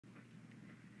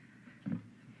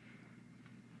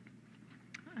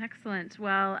Excellent.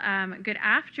 Well, good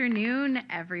afternoon,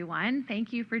 everyone.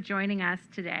 Thank you for joining us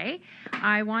today.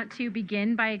 I want to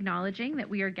begin by acknowledging that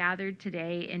we are gathered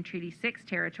today in Treaty 6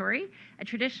 territory, a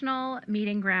traditional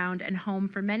meeting ground and home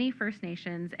for many First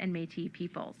Nations and Métis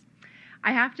peoples.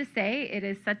 I have to say, it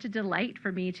is such a delight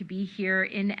for me to be here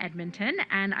in Edmonton,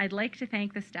 and I'd like to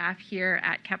thank the staff here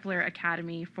at Kepler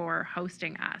Academy for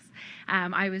hosting us.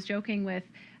 I was joking with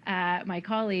my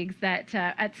colleagues that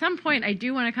at some point I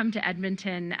do want to come to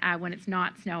Edmonton when it's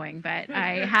not snowing, but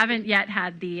I haven't yet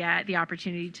had the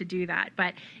opportunity to do that.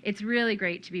 But it's really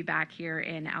great to be back here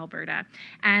in Alberta.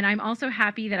 And I'm also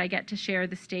happy that I get to share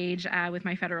the stage with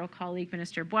my federal colleague,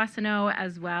 Minister Boissonnault,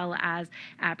 as well as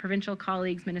provincial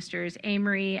colleagues, Ministers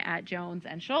Amery, Jones,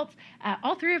 and Schulz,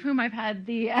 all three of whom I've had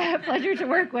the pleasure to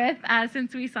work with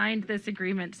since we signed this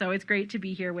agreement. So it's great to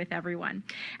be here with everyone.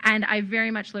 And I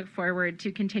very much look forward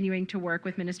to continuing to work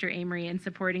with Minister Amery in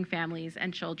supporting families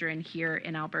and children here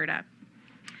in Alberta.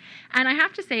 And I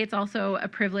have to say it's also a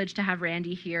privilege to have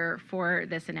Randy here for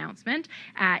this announcement.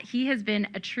 He has been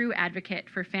a true advocate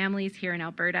for families here in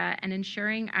Alberta and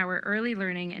ensuring our early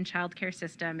learning and childcare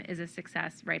system is a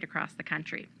success right across the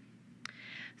country.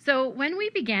 So when we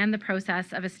began the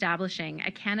process of establishing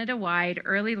a Canada-wide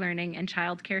early learning and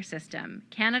childcare system,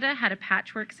 Canada had a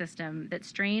patchwork system that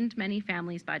strained many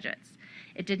families' budgets.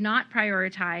 It did not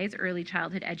prioritize early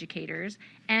childhood educators,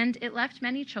 and it left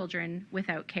many children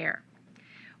without care.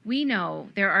 We know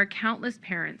there are countless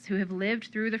parents who have lived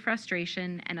through the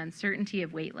frustration and uncertainty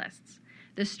of wait lists,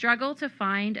 the struggle to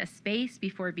find a space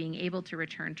before being able to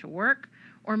return to work,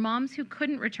 or moms who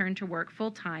couldn't return to work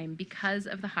full-time because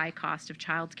of the high cost of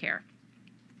childcare.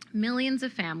 Millions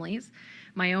of families,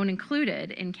 my own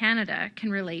included, in Canada can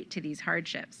relate to these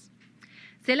hardships.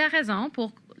 C'est la raison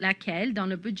pour laquelle, dans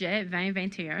le budget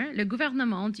 2021, le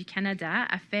gouvernement du Canada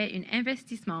a fait un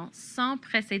investissement sans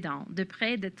précédent de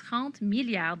près de 30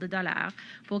 milliards de dollars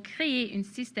pour créer un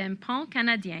système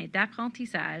pan-canadien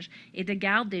d'apprentissage et de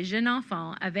garde des jeunes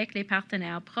enfants avec les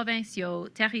partenaires provinciaux,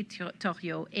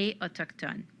 territoriaux et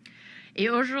autochtones.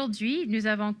 Et aujourd'hui, nous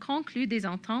avons conclu des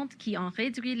ententes qui ont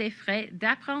réduit les frais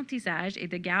d'apprentissage et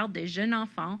de garde des jeunes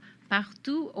enfants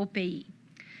partout au pays.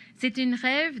 C'est un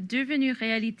rêve devenu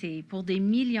réalité pour des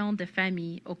millions de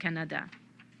familles au Canada.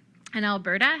 And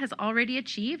Alberta has already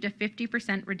achieved a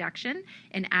 50% reduction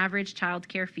in average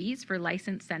childcare fees for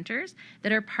licensed centres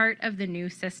that are part of the new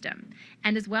system,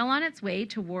 and is well on its way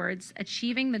towards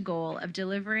achieving the goal of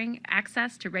delivering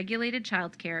access to regulated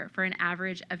childcare for an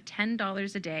average of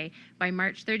 $10 a day by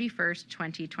March 31st,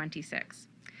 2026.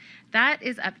 That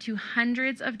is up to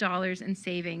hundreds of dollars in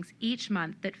savings each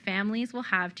month that families will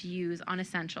have to use on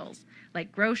essentials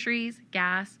like groceries,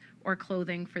 gas, or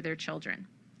clothing for their children.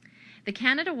 The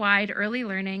Canada-wide early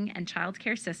learning and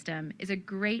childcare system is a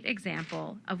great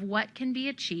example of what can be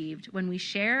achieved when we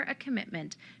share a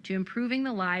commitment to improving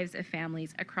the lives of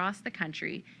families across the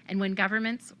country and when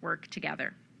governments work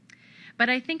together. But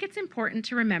I think it's important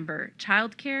to remember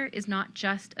childcare is not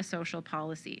just a social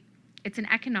policy. It's an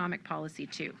economic policy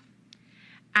too.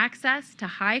 Access to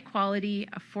high-quality,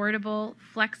 affordable,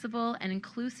 flexible, and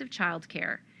inclusive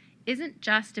childcare isn't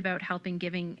just about helping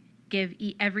give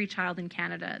every child in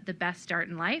Canada the best start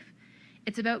in life.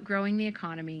 It's about growing the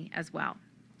economy as well.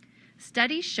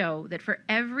 Studies show that for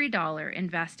every dollar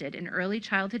invested in early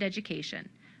childhood education,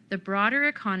 the broader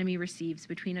economy receives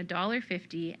between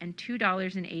 $1.50 and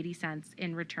 $2.80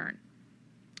 in return.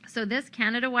 So this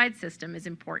Canada-wide system is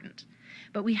important,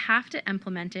 but we have to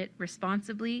implement it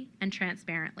responsibly and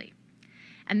transparently.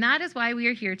 And that is why we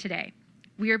are here today.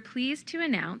 We are pleased to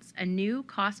announce a new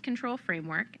cost control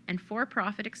framework and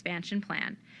for-profit expansion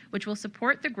plan, which will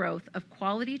support the growth of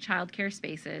quality childcare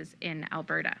spaces in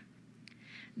Alberta.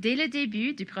 Dès le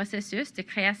début du processus de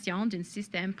création d'un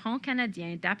système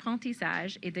pan-canadien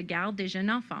d'apprentissage et de garde des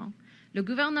jeunes enfants, le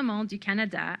gouvernement du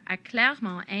Canada a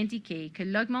clairement indiqué que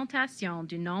l'augmentation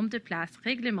du nombre de places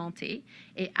réglementées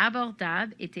et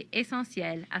abordables était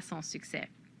essentielle à son succès.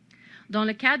 Dans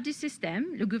le cadre du système,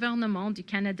 le gouvernement du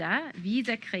Canada vise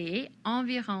à créer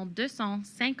environ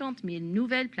 250 000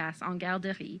 nouvelles places en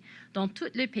garderie dans tout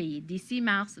le pays d'ici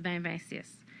mars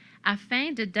 2026,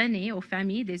 afin de donner aux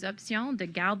familles des options de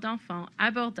garde d'enfants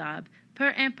abordables,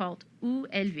 peu importe où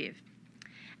elles vivent.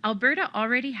 Alberta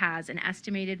already has an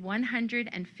estimated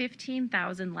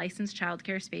 115,000 licensed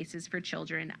childcare spaces for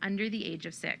children under the age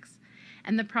of 6,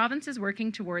 and the province is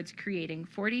working towards creating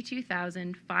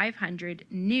 42,500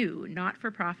 new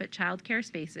not-for-profit childcare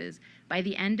spaces by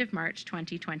the end of March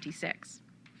 2026.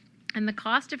 And the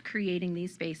cost of creating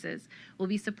these spaces will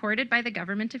be supported by the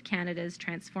Government of Canada's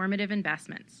transformative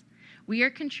investments. we are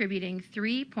contributing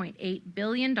 $3.8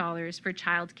 billion for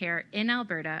childcare in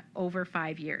Alberta over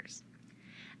 5 years.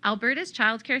 Alberta's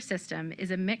childcare system is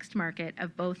a mixed market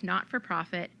of both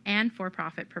not-for-profit and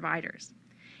for-profit providers.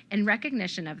 In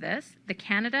recognition of this, the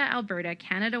Canada-Alberta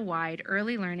Canada-wide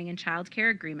Early Learning and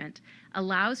Childcare Agreement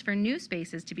allows for new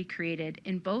spaces to be created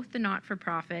in both the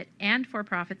not-for-profit and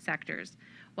for-profit sectors,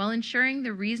 while ensuring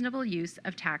the reasonable use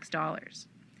of tax dollars.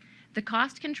 The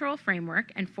cost control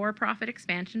framework and for-profit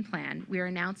expansion plan we are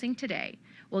announcing today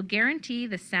will guarantee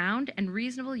the sound and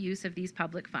reasonable use of these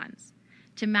public funds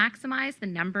to maximize the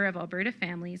number of Alberta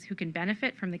families who can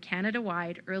benefit from the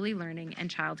Canada-wide early learning and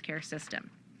childcare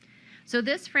system. So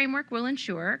this framework will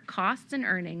ensure costs and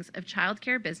earnings of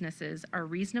childcare businesses are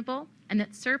reasonable and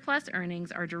that surplus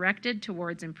earnings are directed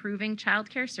towards improving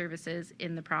childcare services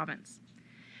in the province.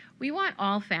 We want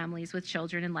all families with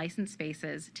children in licensed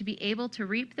spaces to be able to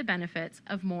reap the benefits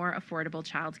of more affordable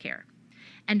childcare.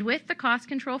 And with the cost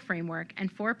control framework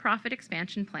and for-profit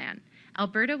expansion plan,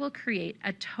 Alberta will create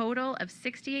a total of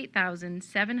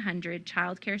 68,700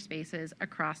 childcare spaces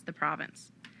across the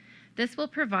province. This will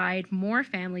provide more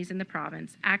families in the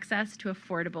province access to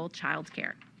affordable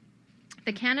childcare.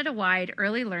 The Canada-wide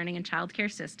early learning and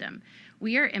childcare system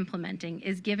we are implementing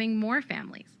is giving more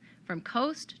families, from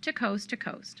coast to coast to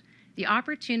coast, the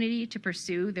opportunity to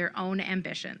pursue their own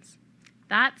ambitions.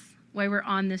 That's why we're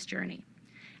on this journey.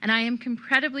 And I am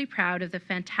incredibly proud of the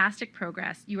fantastic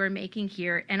progress you are making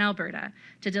here in Alberta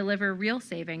to deliver real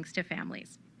savings to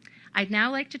families. I'd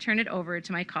now like to turn it over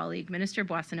to my colleague, Minister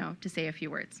Boissonnault, to say a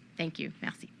few words. Thank you.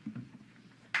 Merci.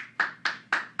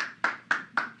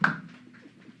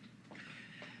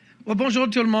 Well, bonjour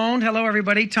tout le monde. Hello,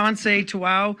 everybody. Tansei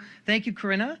Tuau. Thank you,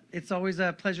 Karina. It's always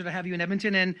a pleasure to have you in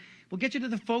Edmonton. And we'll get you to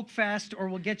the Folk Fest, or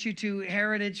we'll get you to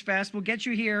Heritage Fest. We'll get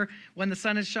you here when the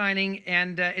sun is shining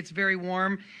and it's very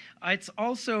warm. It's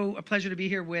also a pleasure to be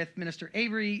here with Minister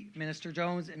Amery, Minister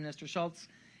Jones, and Minister Schulz.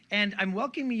 And I'm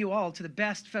welcoming you all to the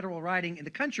best federal riding in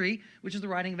the country, which is the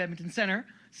riding of Edmonton Centre.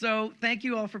 So thank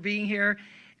you all for being here.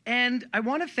 And I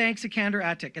want to thank Sikander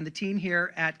Attic and the team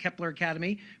here at Kepler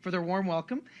Academy for their warm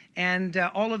welcome and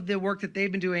all of the work that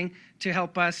they've been doing to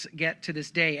help us get to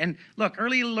this day. And look,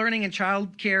 early learning and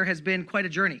childcare has been quite a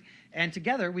journey. And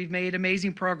together we've made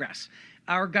amazing progress.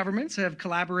 Our governments have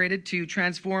collaborated to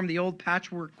transform the old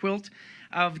patchwork quilt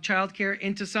of childcare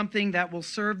into something that will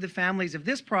serve the families of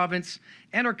this province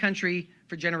and our country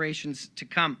for generations to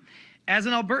come. As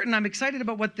an Albertan, I'm excited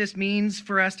about what this means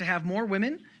for us to have more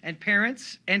women and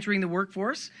parents entering the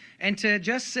workforce, and to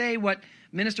just say what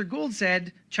Minister Gould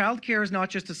said, childcare is not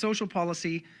just a social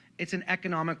policy, it's an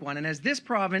economic one. And as this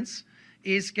province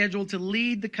is scheduled to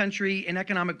lead the country in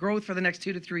economic growth for the next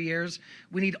 2 to 3 years,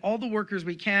 we need all the workers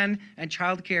we can, and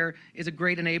childcare is a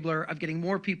great enabler of getting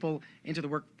more people into the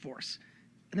workforce.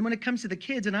 And then when it comes to the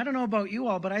kids, and I don't know about you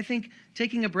all, but I think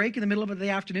taking a break in the middle of the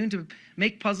afternoon to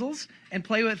make puzzles and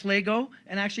play with Lego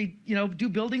and actually, do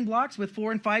building blocks with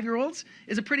 4- and 5-year-olds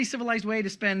is a pretty civilized way to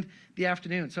spend the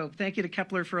afternoon. So thank you to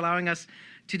Kepler for allowing us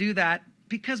to do that,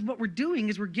 because what we're doing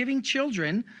is we're giving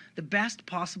children the best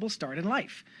possible start in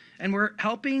life. And we're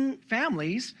helping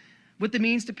families with the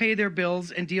means to pay their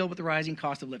bills and deal with the rising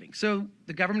cost of living. So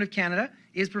the Government of Canada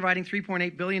is providing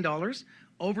 $3.8 billion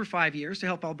over 5 years to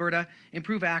help Alberta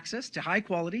improve access to high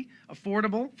quality,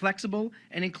 affordable, flexible,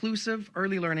 and inclusive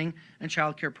early learning and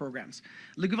childcare programs.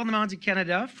 Le gouvernement du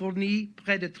Canada fournit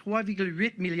près de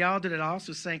 3,8 milliards de dollars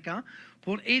sur 5 ans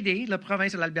pour aider la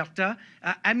province de l'Alberta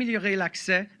à améliorer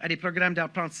l'accès à des programmes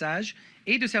d'apprentissage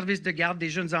et de services de garde des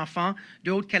jeunes enfants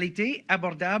de haute qualité,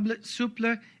 abordables,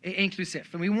 souples, et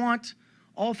inclusifs. And we want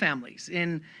all families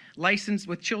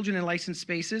with children in licensed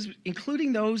spaces,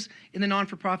 including those in the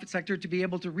non-for-profit sector, to be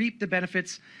able to reap the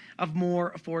benefits of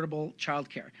more affordable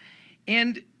childcare.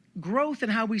 And growth in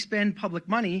how we spend public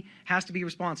money has to be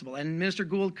responsible. And Minister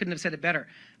Gould couldn't have said it better.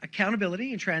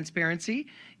 Accountability and transparency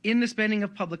in the spending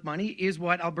of public money is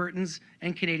what Albertans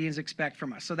and Canadians expect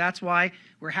from us. So that's why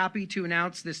we're happy to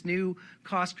announce this new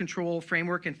cost control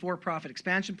framework and for-profit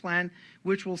expansion plan,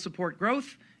 which will support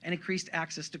growth and increased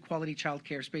access to quality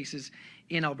childcare spaces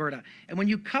in Alberta. And when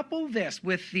you couple this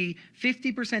with the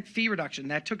 50% fee reduction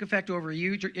that took effect over a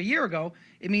year ago,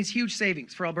 it means huge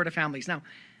savings for Alberta families. Now,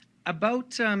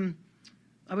 about,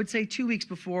 I would say 2 weeks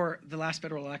before the last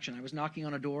federal election, I was knocking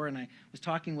on a door and I was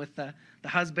talking with the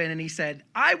husband, and he said,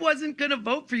 I wasn't going to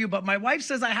vote for you, but my wife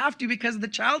says I have to because of the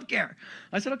childcare.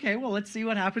 I said, okay, well, let's see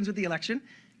what happens with the election.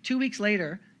 2 weeks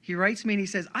later, he writes me and he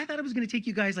says, I thought it was going to take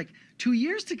you guys like 2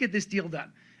 years to get this deal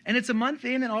done. And it's a month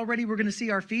in and already we're going to see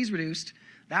our fees reduced.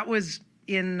 That was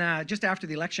in just after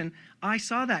the election. I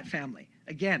saw that family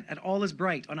again, at All Is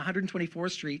Bright on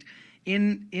 124th Street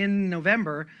in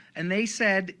November, and they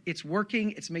said it's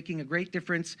working, it's making a great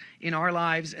difference in our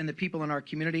lives and the people in our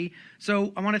community.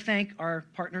 So I want to thank our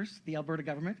partners, the Alberta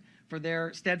government, for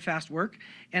their steadfast work.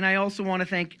 And I also want to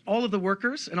thank all of the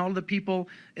workers and all of the people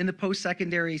in the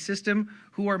post-secondary system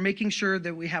who are making sure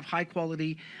that we have high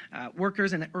quality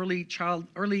workers and early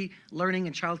learning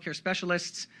and childcare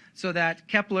specialists so that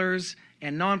Keplers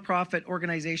and nonprofit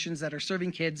organizations that are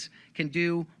serving kids can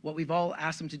do what we've all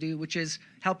asked them to do, which is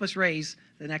help us raise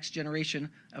the next generation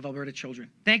of Alberta children.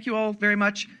 Thank you all very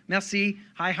much. Merci.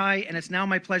 Hi. And it's now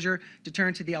my pleasure to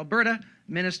turn to the Alberta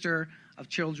Minister of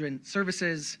Children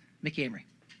Services, Mickey Amery.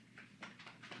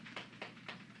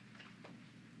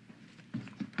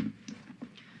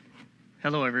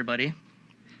 Hello, everybody.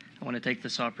 I want to take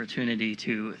this opportunity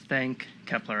to thank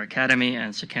Kepler Academy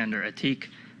and Sikander Atik.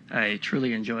 I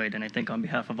truly enjoyed, and I think on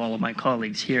behalf of all of my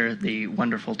colleagues here, the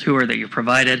wonderful tour that you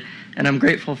provided, and I'm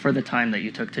grateful for the time that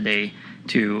you took today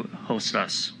to host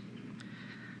us.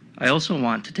 I also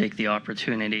want to take the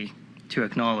opportunity to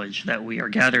acknowledge that we are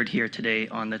gathered here today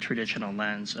on the traditional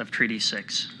lands of Treaty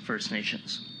 6 First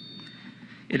Nations.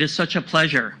 It is such a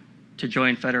pleasure to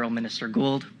join Federal Minister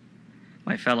Gould,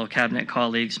 my fellow cabinet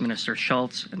colleagues, Minister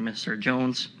Schulz and Minister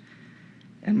Jones,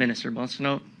 and Minister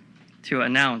Boissonnault, to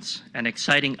announce an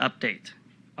exciting update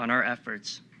on our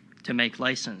efforts to make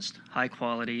licensed,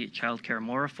 high-quality childcare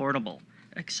more affordable,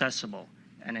 accessible,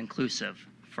 and inclusive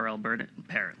for Albertan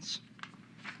parents.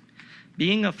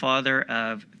 Being a father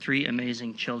of 3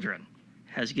 amazing children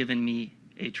has given me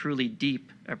a truly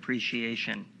deep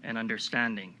appreciation and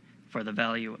understanding for the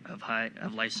value of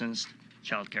licensed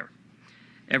childcare.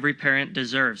 Every parent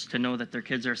deserves to know that their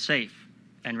kids are safe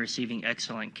and receiving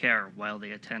excellent care while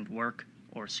they attend work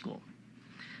or school.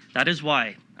 That is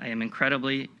why I am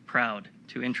incredibly proud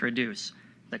to introduce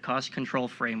the Cost Control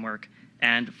Framework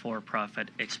and For-Profit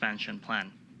Expansion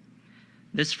Plan.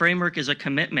 This framework is a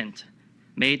commitment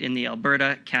made in the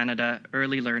Alberta-Canada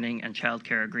Early Learning and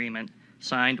Childcare Agreement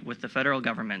signed with the federal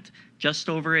government just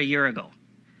over a year ago,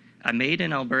 a Made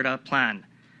in Alberta plan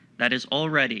that is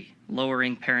already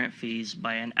lowering parent fees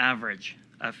by an average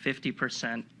of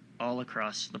 50% all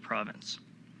across the province.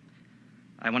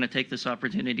 I want to take this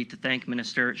opportunity to thank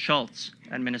Minister Schulz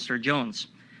and Minister Jones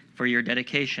for your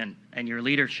dedication and your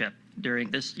leadership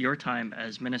during your time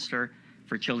as Minister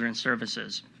for Children's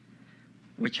Services,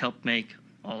 which helped make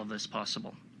all of this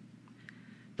possible.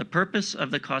 The purpose of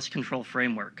the Cost Control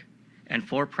Framework and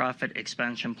For-Profit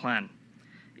Expansion Plan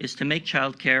is to make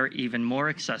childcare even more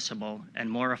accessible and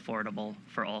more affordable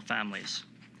for all families.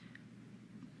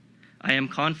 I am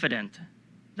confident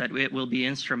that it will be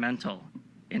instrumental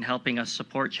in helping us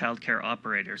support childcare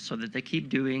operators so that they keep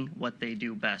doing what they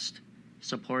do best,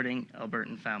 supporting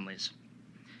Albertan families.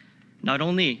 Not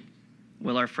only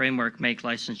will our framework make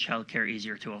licensed childcare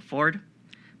easier to afford,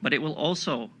 but it will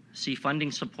also see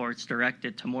funding supports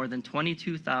directed to more than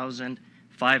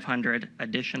 22,500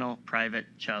 additional private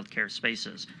childcare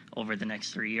spaces over the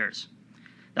next 3 years.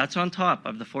 That's on top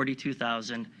of the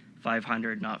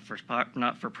 42,500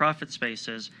 not-for-profit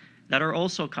spaces that are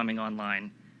also coming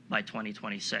online by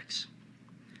 2026.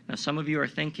 Now, some of you are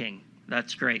thinking,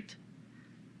 that's great,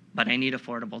 but I need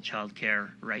affordable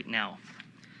childcare right now.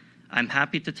 I'm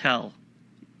happy to tell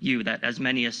you that as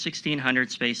many as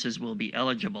 1,600 spaces will be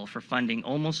eligible for funding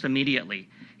almost immediately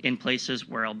in places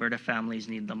where Alberta families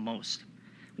need them most,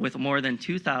 with more than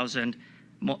 2,000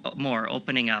 more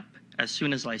opening up as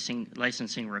soon as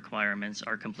licensing requirements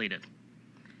are completed.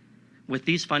 With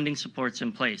these funding supports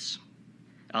in place,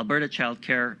 Alberta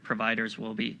childcare providers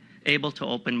will be able to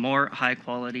open more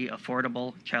high-quality,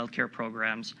 affordable childcare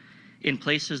programs in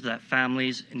places that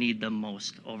families need them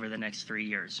most over the next 3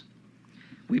 years.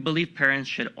 We believe parents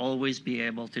should always be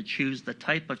able to choose the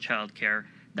type of childcare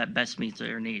that best meets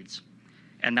their needs,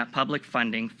 and that public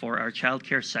funding for our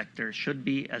childcare sector should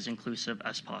be as inclusive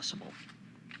as possible.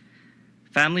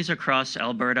 Families across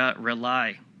Alberta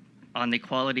rely on the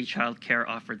quality childcare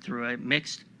offered through a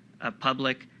mix of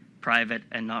public, private,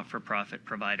 and not-for-profit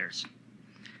providers.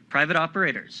 Private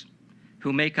operators,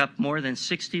 who make up more than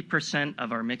 60%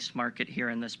 of our mixed market here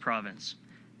in this province,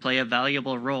 play a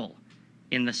valuable role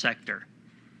in the sector,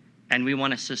 and we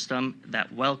want a system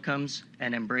that welcomes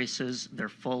and embraces their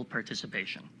full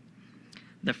participation.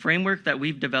 The framework that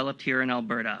we've developed here in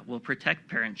Alberta will protect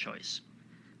parent choice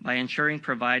by ensuring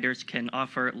providers can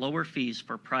offer lower fees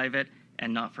for private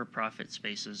and not-for-profit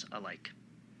spaces alike.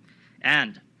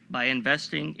 And by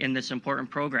investing in this important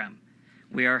program,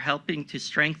 we are helping to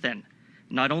strengthen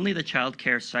not only the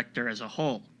childcare sector as a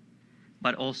whole,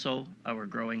 but also our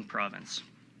growing province.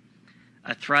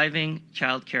 A thriving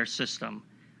childcare system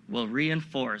will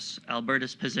reinforce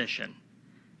Alberta's position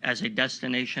as a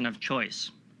destination of choice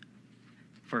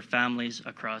for families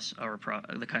across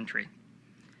the country.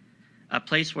 A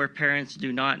place where parents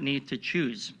do not need to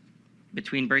choose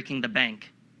between breaking the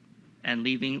bank and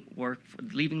leaving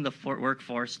the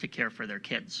workforce to care for their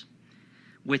kids.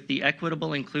 With the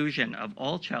equitable inclusion of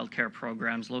all childcare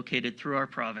programs located through our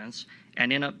province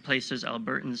and in places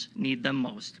Albertans need them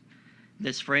most,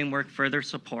 this framework further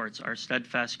supports our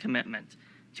steadfast commitment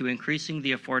to increasing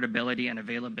the affordability and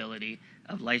availability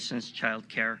of licensed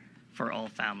childcare for all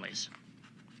families.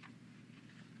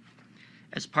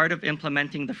 As part of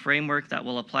implementing the framework that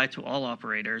will apply to all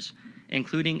operators,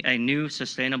 including a new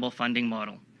sustainable funding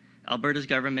model, Alberta's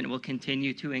government will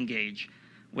continue to engage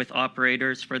with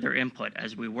operators for their input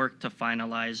as we work to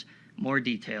finalize more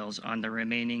details on the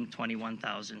remaining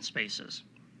 21,000 spaces.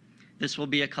 This will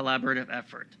be a collaborative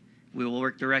effort. We will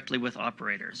work directly with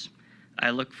operators. I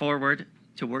look forward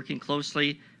to working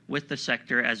closely with the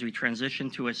sector as we transition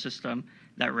to a system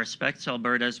that respects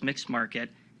Alberta's mixed market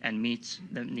and meets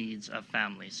the needs of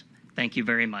families. Thank you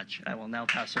very much. I will now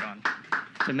pass it on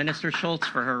to Minister Schulz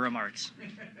for her remarks.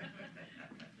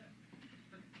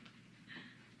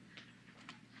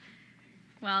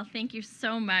 Well, thank you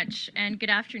so much, and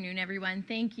good afternoon, everyone.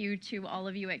 Thank you to all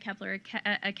of you at Kepler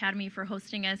Academy for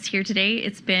hosting us here today.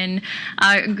 It's been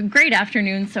a great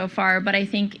afternoon so far, but I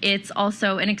think it's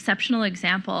also an exceptional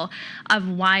example of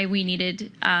why we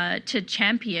needed to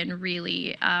champion,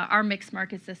 really, our mixed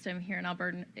market system here in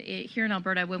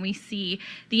Alberta when we see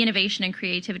the innovation and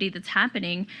creativity that's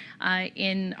happening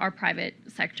in our private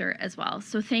sector as well.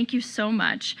 So thank you so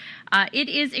much. It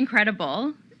is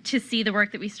incredible to see the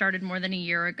work that we started more than a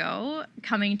year ago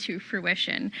coming to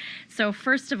fruition. So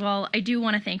first of all, I do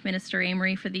want to thank Minister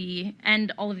Amery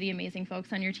and all of the amazing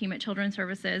folks on your team at Children's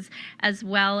Services, as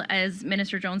well as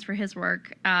Minister Jones for his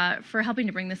work for helping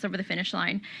to bring this over the finish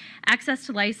line. Access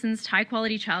to licensed,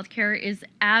 high-quality childcare is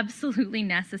absolutely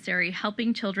necessary,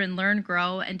 helping children learn,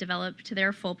 grow, and develop to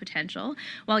their full potential,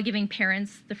 while giving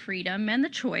parents the freedom and the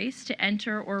choice to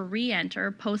enter or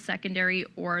re-enter post-secondary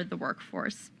or the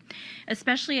workforce.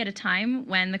 Especially at a time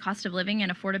when the cost of living and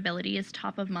affordability is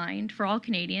top of mind for all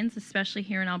Canadians, especially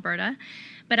here in Alberta,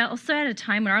 but also at a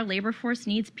time when our labor force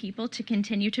needs people to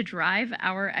continue to drive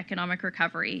our economic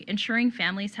recovery. Ensuring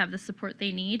families have the support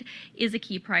they need is a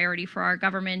key priority for our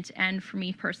government and for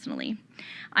me personally.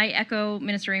 I echo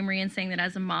Minister Amery in saying that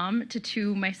as a mom to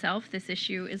two myself, this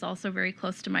issue is also very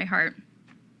close to my heart.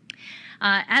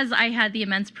 As I had the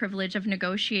immense privilege of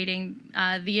negotiating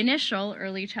the initial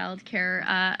early child care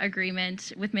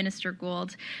agreement with Minister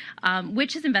Gould,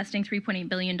 which is investing $3.8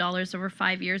 billion over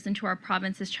 5 years into our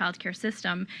province's child care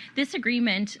system, this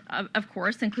agreement, of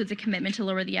course, includes a commitment to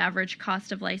lower the average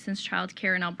cost of licensed child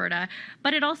care in Alberta,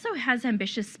 but it also has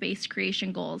ambitious space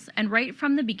creation goals. And right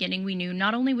from the beginning, we knew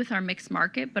not only with our mixed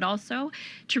market, but also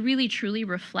to really truly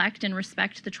reflect and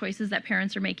respect the choices that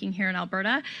parents are making here in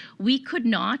Alberta, we could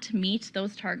not meet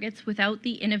those targets without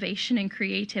the innovation and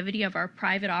creativity of our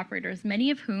private operators, many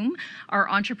of whom are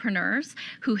entrepreneurs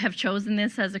who have chosen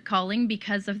this as a calling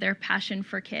because of their passion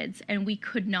for kids, and we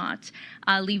could not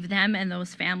leave them and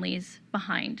those families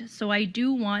behind. So I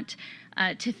do want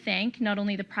to thank not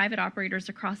only the private operators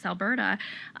across Alberta,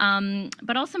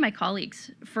 but also my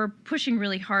colleagues for pushing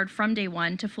really hard from day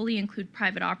one to fully include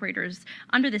private operators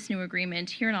under this new agreement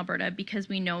here in Alberta, because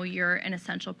we know you're an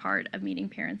essential part of meeting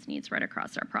parents' needs right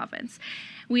across our province.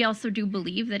 We also do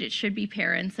believe that it should be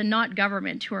parents and not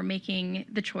government who are making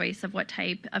the choice of what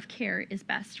type of care is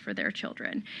best for their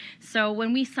children. So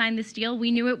when we signed this deal, we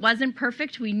knew it wasn't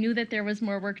perfect. We knew that there was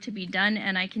more work to be done,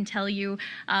 and I can tell you,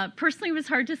 personally, it was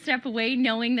hard to step away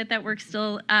knowing that that work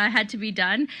still had to be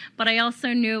done, but I also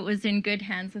knew it was in good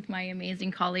hands with my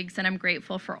amazing colleagues, and I'm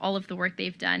grateful for all of the work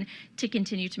they've done to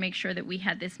continue to make sure that we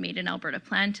had this Made in Alberta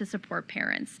plan to support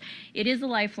parents. It is a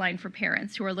lifeline for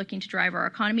parents who are looking to drive our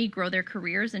economy, grow their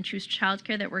careers, and choose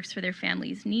childcare that works for their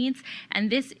family's needs, and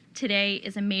this today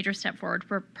is a major step forward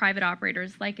for private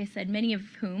operators, like I said, many of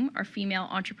whom are female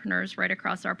entrepreneurs right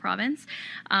across our province.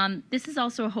 This is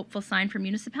also a hopeful sign for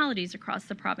municipalities across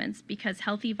the province, because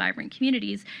healthy, vibrant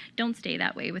communities don't stay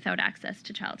that way without access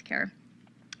to childcare.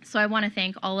 So I want to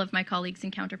thank all of my colleagues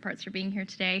and counterparts for being here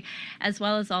today, as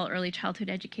well as all early childhood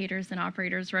educators and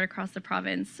operators right across the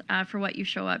province for what you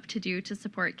show up to do to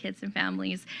support kids and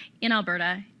families in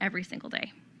Alberta every single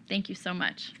day. Thank you so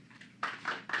much.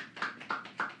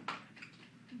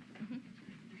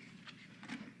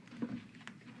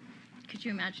 Could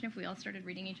you imagine if we all started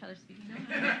reading each other's speaking notes?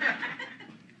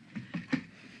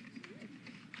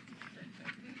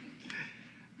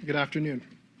 Good afternoon.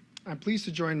 I'm pleased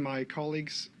to join my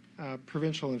colleagues,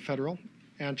 provincial and federal,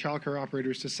 and childcare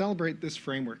operators to celebrate this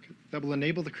framework that will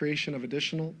enable the creation of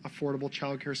additional affordable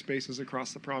childcare spaces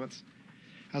across the province.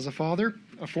 As a father,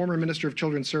 a former Minister of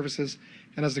Children's Services,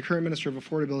 and as the current Minister of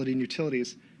Affordability and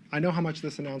Utilities, I know how much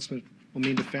this announcement will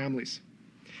mean to families.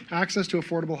 Access to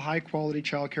affordable, high-quality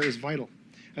childcare is vital,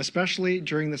 especially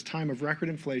during this time of record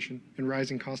inflation and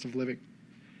rising cost of living.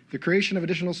 The creation of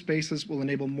additional spaces will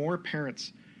enable more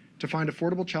parents to find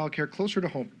affordable childcare closer to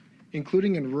home,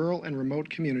 including in rural and remote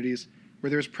communities where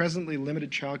there is presently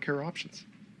limited childcare options.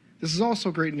 This is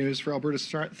also great news for Alberta's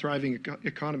thriving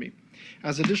economy,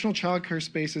 as additional childcare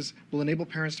spaces will enable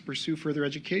parents to pursue further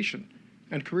education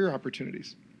and career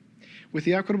opportunities. With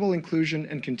the equitable inclusion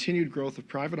and continued growth of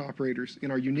private operators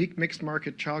in our unique mixed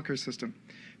market childcare system,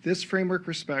 this framework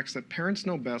respects that parents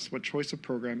know best what choice of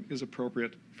program is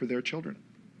appropriate for their children.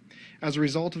 As a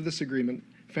result of this agreement,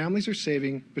 families are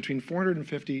saving between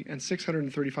 $450 and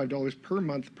 $635 per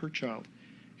month per child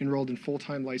enrolled in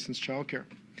full-time licensed childcare,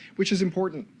 which is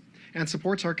important and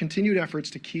supports our continued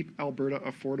efforts to keep Alberta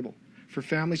affordable for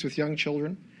families with young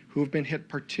children who have been hit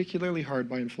particularly hard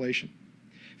by inflation.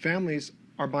 Families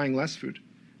are buying less food,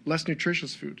 less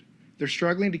nutritious food. They're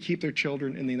struggling to keep their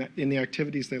children in the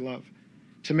activities they love.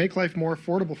 To make life more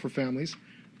affordable for families,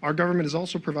 our government is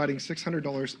also providing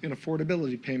 $600 in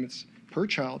affordability payments per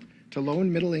child to low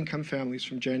and middle income families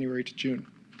from January to June.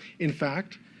 In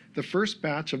fact, the first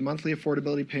batch of monthly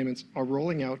affordability payments are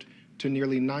rolling out to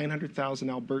nearly 900,000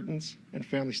 Albertans and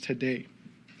families today.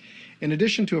 In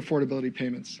addition to affordability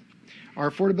payments,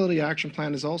 our Affordability Action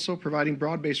Plan is also providing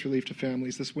broad-based relief to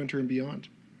families this winter and beyond.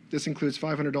 This includes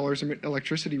 $500 in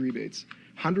electricity rebates,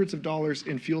 hundreds of dollars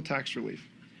in fuel tax relief,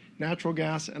 natural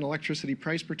gas and electricity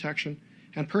price protection,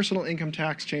 and personal income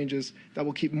tax changes that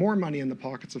will keep more money in the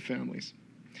pockets of families.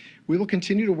 We will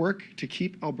continue to work to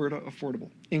keep Alberta affordable,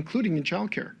 including in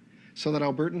childcare, so that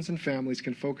Albertans and families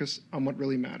can focus on what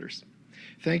really matters.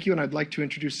 Thank you, and I'd like to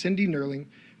introduce Cynthia Nerling,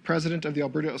 President of the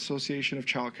Alberta Association of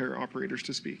Childcare Operators,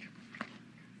 to speak.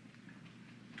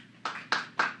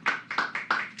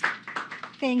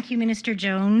 Thank you, Minister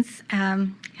Jones.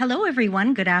 Hello,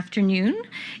 everyone. Good afternoon.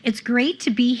 It's great to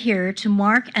be here to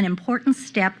mark an important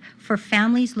step for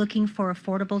families looking for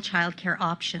affordable childcare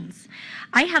options.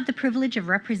 I have the privilege of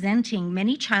representing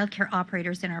many childcare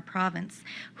operators in our province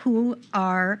who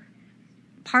are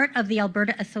part of the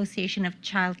Alberta Association of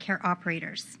Childcare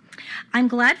Operators. I'm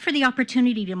glad for the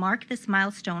opportunity to mark this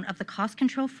milestone of the cost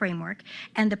control framework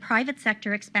and the private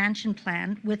sector expansion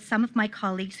plan with some of my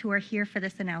colleagues who are here for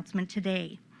this announcement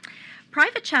today.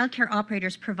 Private childcare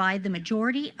operators provide the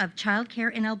majority of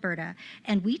childcare in Alberta,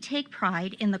 and we take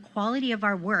pride in the quality of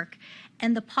our work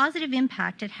and the positive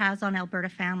impact it has on Alberta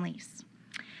families.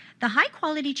 The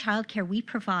high-quality childcare we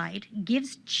provide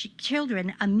gives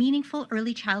children a meaningful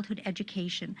early childhood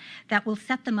education that will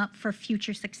set them up for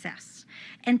future success.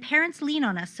 And parents lean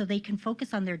on us so they can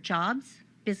focus on their jobs,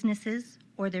 businesses,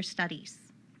 or their studies.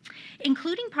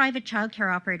 Including private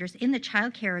childcare operators in the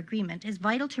childcare agreement is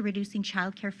vital to reducing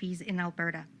childcare fees in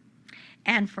Alberta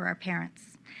and for our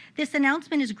parents. This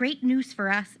announcement is great news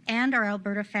for us and our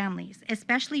Alberta families,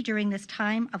 especially during this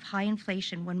time of high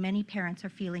inflation when many parents are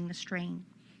feeling the strain.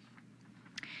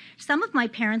 Some of my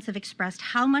parents have expressed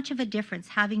how much of a difference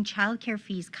having childcare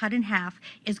fees cut in half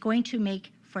is going to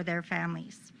make for their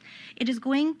families. It is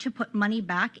going to put money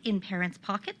back in parents'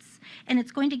 pockets, and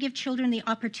it's going to give children the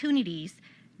opportunities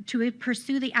to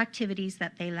pursue the activities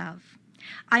that they love.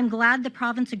 I'm glad the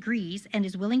province agrees and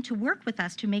is willing to work with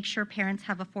us to make sure parents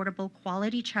have affordable,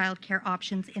 quality childcare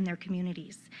options in their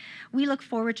communities. We look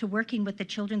forward to working with the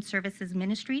Children's Services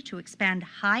Ministry to expand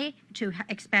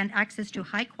access to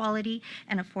high quality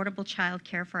and affordable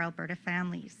childcare for Alberta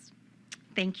families.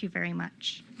 Thank you very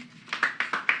much.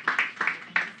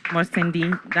 Well,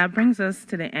 Cindy, that brings us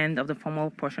to the end of the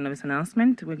formal portion of this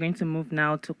announcement. We're going to move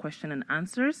now to question and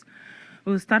answers.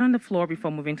 We'll start on the floor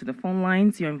before moving to the phone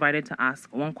lines. You're invited to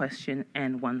ask one question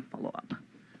and one follow-up.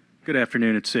 Good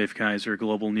afternoon. It's Safe Kaiser,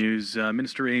 Global News.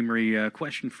 Minister Amery,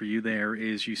 question for you there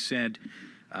is you said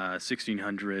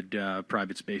 1,600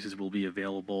 private spaces will be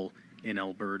available in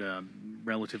Alberta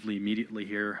relatively immediately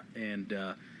here. And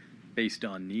based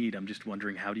on need, I'm just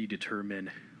wondering, how do you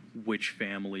determine which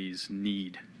families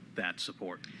need that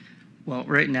support? Well,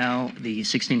 right now, the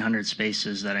 1,600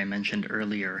 spaces that I mentioned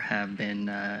earlier have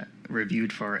been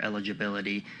reviewed for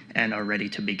eligibility and are ready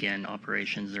to begin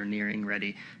operations. They're nearing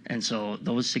ready. And so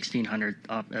those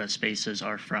 1,600 spaces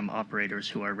are from operators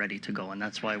who are ready to go, and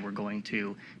that's why we're going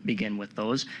to begin with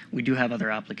those. We do have other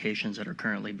applications that are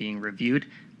currently being reviewed,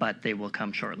 but they will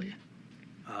come shortly.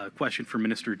 Question for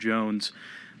Minister Jones.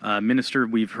 Minister,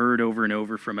 we've heard over and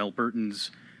over from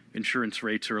Albertans insurance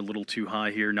rates are a little too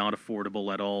high here, not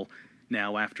affordable at all.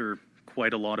 Now, after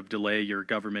quite a lot of delay, your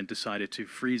government decided to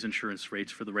freeze insurance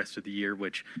rates for the rest of the year,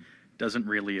 which doesn't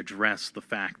really address the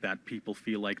fact that people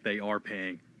feel like they are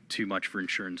paying too much for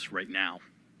insurance right now.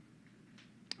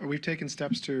 We've taken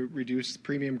steps to reduce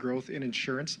premium growth in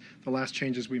insurance. The last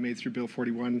changes we made through Bill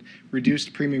 41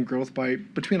 reduced premium growth by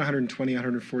between $120 and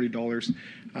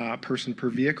 $140 person per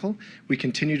vehicle. We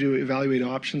continue to evaluate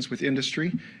options with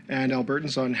industry and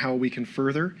Albertans on how we can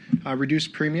further reduce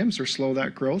premiums or slow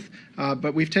that growth.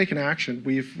 But we've taken action.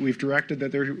 We've directed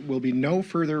that there will be no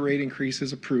further rate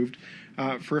increases approved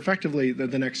for effectively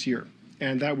the next year.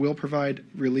 And that will provide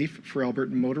relief for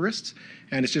Albertan motorists.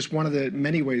 And it's just one of the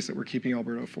many ways that we're keeping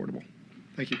Alberta affordable.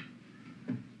 Thank you.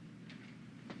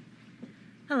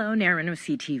 Hello, Naren with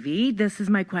CTV. This is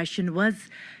my question.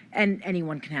 And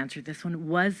anyone can answer this one,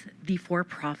 was the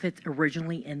for-profits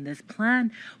originally in this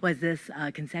plan? Was this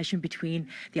a concession between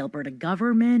the Alberta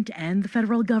government and the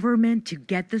federal government to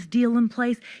get this deal in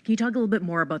place? Can you talk a little bit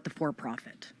more about the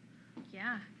for-profit?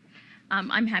 Yeah.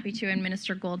 I'm happy to, and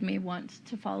Minister Gould may want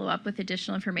to follow up with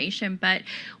additional information. But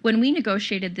when we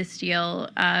negotiated this deal,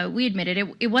 we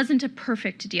admitted it wasn't a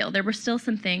perfect deal. There were still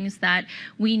some things that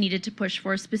we needed to push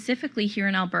for, specifically here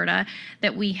in Alberta,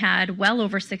 that we had well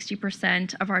over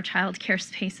 60% of our childcare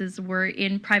spaces were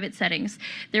in private settings.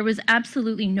 There was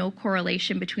absolutely no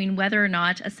correlation between whether or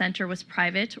not a centre was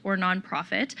private or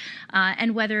nonprofit,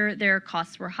 and whether their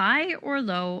costs were high or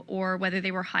low, or whether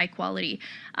they were high quality.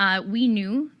 We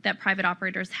knew that private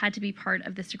operators had to be part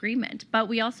of this agreement, but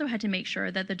we also had to make sure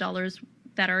that the dollars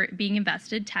that are being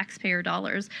invested, taxpayer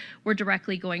dollars, were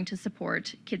directly going to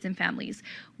support kids and families.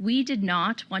 We did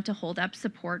not want to hold up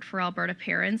support for Alberta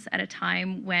parents at a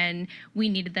time when we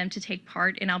needed them to take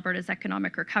part in Alberta's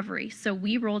economic recovery. So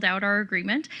we rolled out our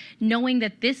agreement, knowing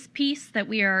that this piece that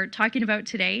we are talking about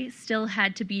today still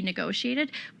had to be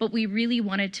negotiated, but we really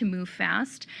wanted to move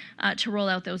fast to roll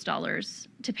out those dollars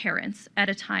to parents at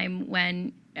a time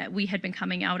when we had been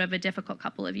coming out of a difficult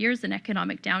couple of years, an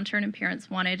economic downturn, and parents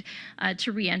wanted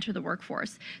to re-enter the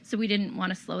workforce. So we didn't want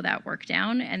to slow that work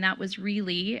down, and that was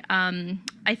really,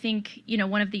 I think,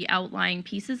 one of the outlying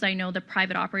pieces. I know the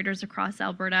private operators across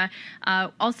Alberta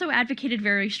also advocated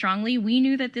very strongly. We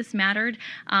knew that this mattered.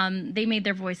 They made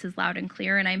their voices loud and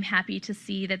clear, and I'm happy to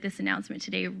see that this announcement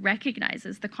today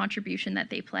recognizes the contribution that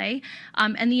they play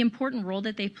and the important role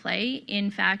that they play,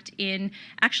 in fact, in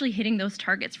actually hitting those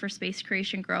targets for space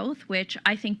creation growth, which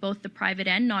I think both the private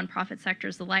and nonprofit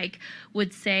sectors alike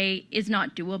would say is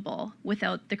not doable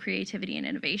without the creativity and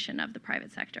innovation of the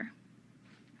private sector.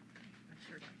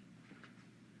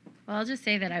 Well, I'll just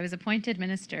say that I was appointed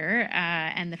minister,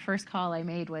 and the first call I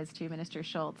made was to Minister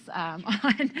Schulz on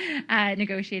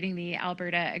negotiating the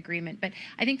Alberta agreement. But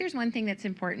I think there's one thing that's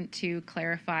important to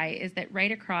clarify is that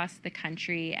right across the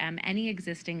country, any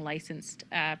existing licensed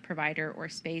provider or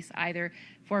space, either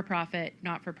for-profit,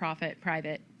 not-for-profit,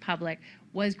 private, public,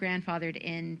 was grandfathered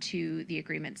into the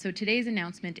agreement. So today's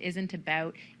announcement isn't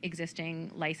about existing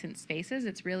licensed spaces.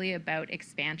 It's really about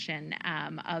expansion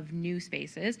of new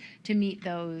spaces to meet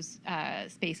those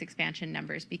space expansion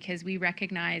numbers, because we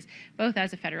recognize, both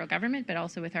as a federal government but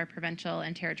also with our provincial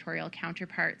and territorial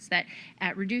counterparts, that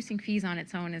reducing fees on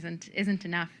its own isn't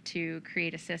enough to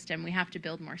create a system. We have to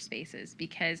build more spaces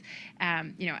because,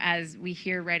 as we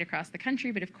hear right across the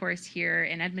country, but of course here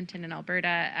in Edmonton and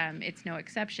Alberta, it's no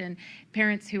exception,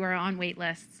 parents who are on wait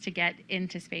lists to get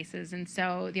into spaces. And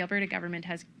so the Alberta government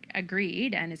has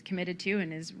agreed and is committed to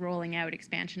and is rolling out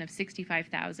expansion of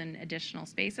 65,000 additional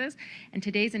spaces. And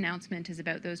today's announcement is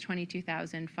about those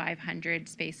 22,500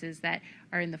 spaces that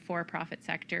are in the for-profit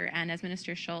sector. And as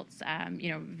Minister Schulz,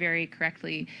 very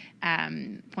correctly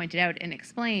pointed out and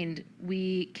explained,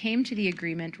 we came to the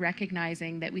agreement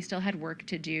recognizing that we still had work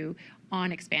to do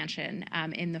on expansion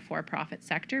in the for-profit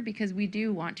sector, because we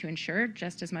do want to ensure,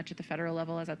 just as much at the federal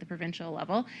level as at the provincial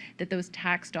level, that those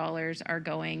tax dollars are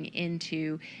going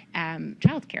into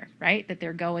childcare, right? That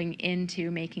they're going into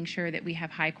making sure that we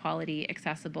have high quality,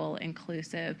 accessible,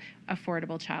 inclusive,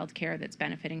 affordable childcare that's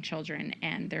benefiting children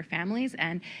and their families.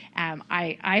 And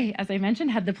I, as I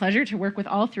mentioned, had the pleasure to work with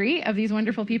all three of these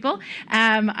wonderful people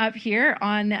up here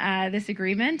on this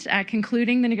agreement,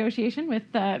 concluding the negotiation with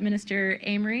Minister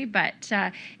Amery. But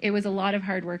it was a lot of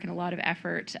hard work and a lot of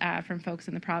effort from folks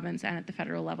in the province and at the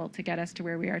federal level to get us to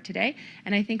where we are today.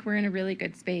 And I think we're in a really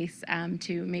good space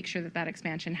to make sure that that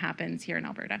expansion happens here in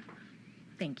Alberta.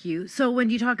 Thank you. So when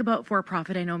you talk about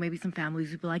for-profit, I know maybe some families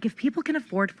would be like, if people can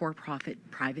afford for-profit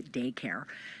private daycare,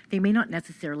 they may not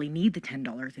necessarily need the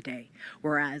 $10 a day,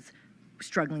 whereas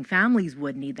struggling families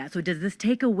would need that. So does this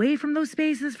take away from those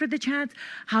spaces for the chance?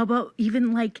 How about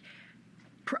even like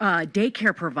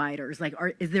daycare providers? Like,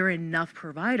 is there enough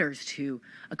providers to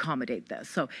accommodate this?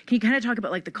 So can you kind of talk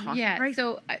about like the cost price?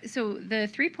 So the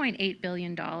 $3.8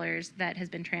 billion that has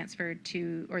been transferred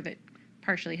to, or that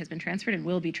partially has been transferred and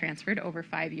will be transferred over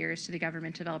 5 years to the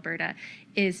government of Alberta,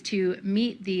 is to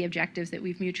meet the objectives that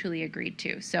we've mutually agreed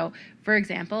to. So, for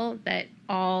example, that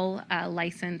all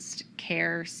licensed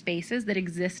care spaces that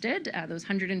existed, those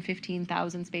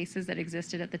 115,000 spaces that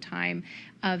existed at the time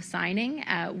of signing,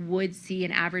 would see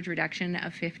an average reduction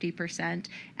of 50%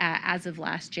 as of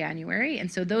last January. And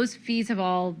so those fees have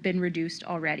all been reduced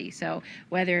already. So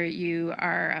whether you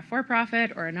are a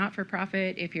for-profit or a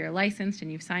not-for-profit, if you're licensed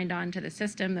and you've signed on to the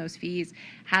system, those fees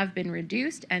have been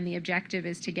reduced. And the objective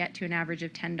is to get to an average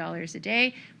of $10 a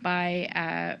day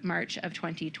by March of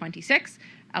 2026.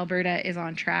 Alberta is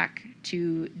on track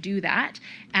to do that.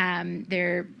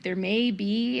 There may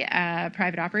be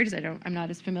private operators. I'm not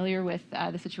as familiar with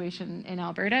the situation in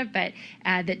Alberta, but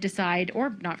that decide,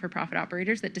 or not-for-profit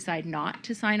operators that decide not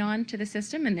to sign on to the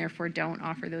system and therefore don't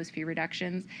offer those fee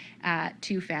reductions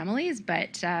to families.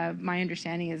 But my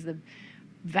understanding is the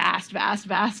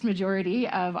vast majority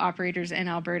of operators in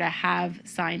Alberta have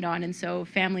signed on, and so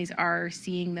families are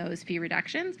seeing those fee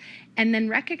reductions, and then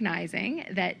recognizing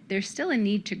that there's still a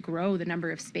need to grow the number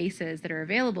of spaces that are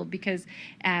available, because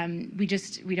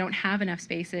we don't have enough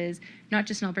spaces, not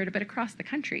just in Alberta but across the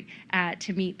country,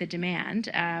 to meet the demand.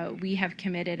 We have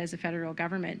committed as a federal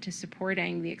government to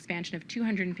supporting the expansion of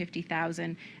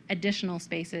 250,000 additional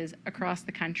spaces across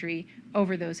the country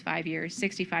over those 5 years.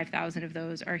 65,000 of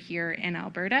those are here in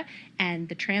Alberta, and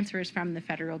the transfers from the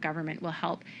federal government will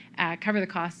help cover the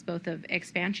costs both of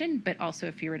expansion but also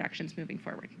of fee reductions moving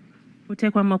forward. We'll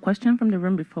take one more question from the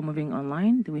room before moving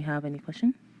online. Do we have any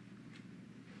question?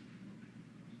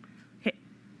 Okay.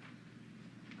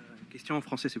 Question en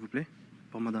français, s'il vous plaît,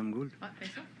 pour Madame Gould.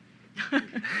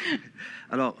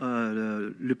 Alors,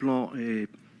 le plan est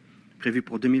prévu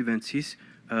pour 2026.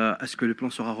 Est-ce que le plan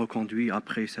sera reconduit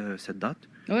après cette date?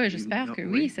 Oui, j'espère que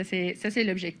oui. Ça, c'est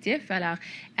l'objectif. Alors,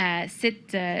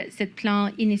 cette plan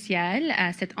initial,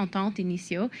 cette entente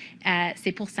initiale,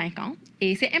 c'est pour 5 ans.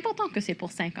 Et c'est important que c'est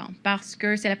pour 5 ans parce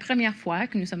que c'est la première fois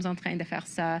que nous sommes en train de faire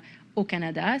ça au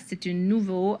Canada. C'est une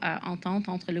nouvelle entente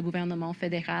entre le gouvernement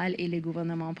fédéral et les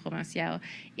gouvernements provinciaux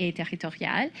et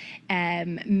territoriaux.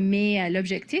 Mais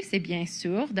l'objectif, c'est bien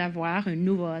sûr d'avoir une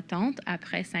nouvelle entente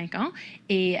après 5 ans.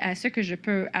 Et ce que je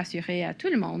peux assurer à tout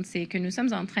le monde, c'est que nous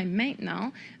sommes en train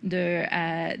maintenant de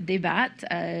débattre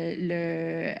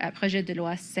le projet de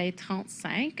loi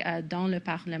C-35 dans le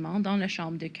Parlement, dans la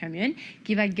Chambre des communes,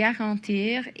 qui va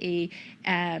garantir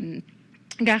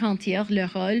le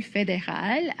rôle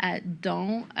fédéral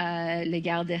dans les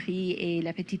garderies et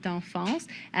la petite enfance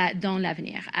dans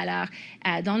l'avenir. Alors,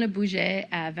 dans le budget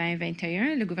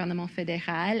 2021, le gouvernement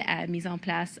fédéral a mis en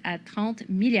place 30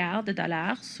 milliards de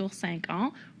dollars sur 5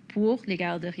 ans pour les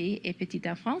garderies et petite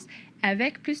enfance,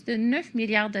 avec plus de 9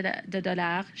 milliards de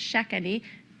dollars chaque année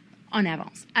en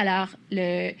avance. Alors,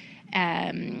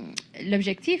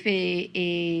 l'objectif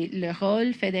et le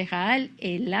rôle fédéral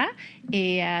est là,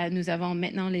 et nous avons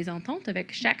maintenant les ententes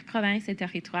avec chaque province et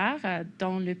territoire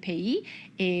dans le pays,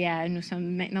 et nous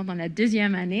sommes maintenant dans la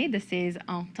 2e année de ces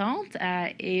ententes,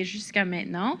 et jusqu'à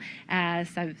maintenant,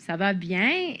 ça va bien,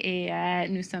 et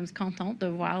nous sommes contents de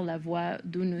voir la voie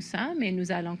d'où nous sommes, et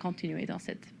nous allons continuer dans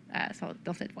cette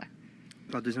voie.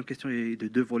 La deuxième question est de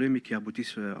 2 volets, mais qui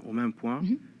aboutissent au même point.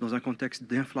 Dans un contexte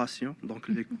d'inflation, donc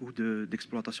les coûts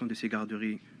d'exploitation de ces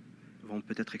garderies vont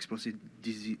peut-être exploser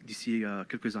d'ici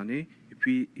quelques années. Et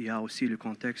puis, il y a aussi le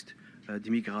contexte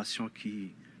d'immigration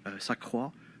qui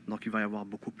s'accroît. Donc, il va y avoir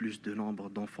beaucoup plus de nombre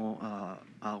d'enfants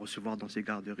à recevoir dans ces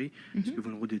garderies. Est-ce que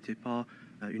vous ne redoutez pas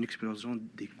une explosion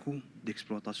des coûts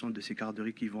d'exploitation de ces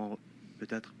garderies qui vont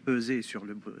peut-être peser sur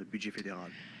le budget fédéral?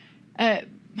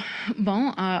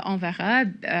 On verra.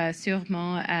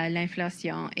 Sûrement,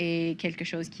 l'inflation est quelque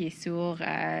chose qui est sur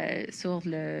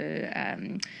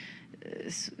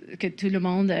que tout le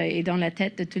monde est dans la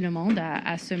tête de tout le monde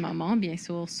à ce moment, bien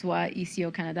sûr, soit ici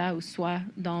au Canada ou soit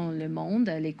dans le monde.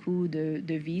 Les coûts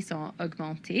de vie sont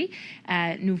augmentés.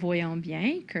 Nous voyons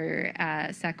bien que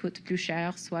ça coûte plus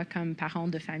cher, soit comme parents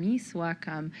de famille, soit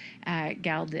comme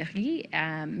garderie,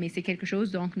 mais c'est quelque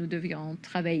chose dont nous devions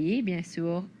travailler, bien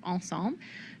sûr, ensemble.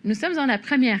 Nous sommes dans la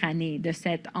première année de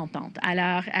cette entente.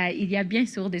 Alors, il y a bien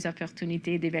sûr des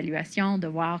opportunités d'évaluation, de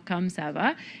voir comme ça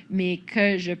va, mais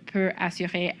que je peux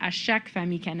assurer à chaque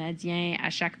famille canadienne,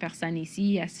 à chaque personne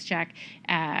ici, à chaque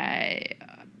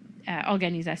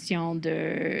organisation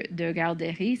de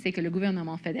garderie, c'est que le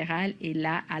gouvernement fédéral est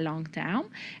là à long terme.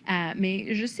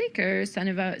 Mais je sais que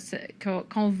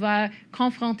qu'on va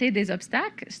confronter des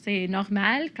obstacles. C'est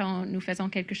normal quand nous faisons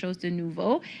quelque chose de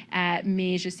nouveau.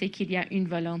 Mais je sais qu'il y a une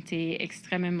volonté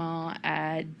extrêmement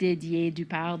dédiée du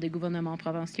part des gouvernements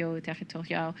provinciaux,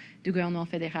 territoriaux, du gouvernement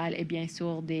fédéral et bien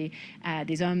sûr des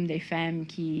hommes, des femmes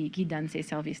qui donnent ces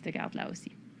services de garde là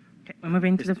aussi. Okay, we're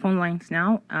moving to the phone lines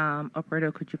now.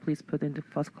 Operator, could you please put in the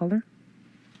first caller?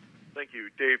 Thank you.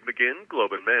 Dave McGinn,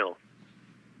 Globe and Mail.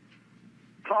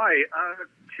 Hi.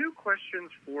 Two questions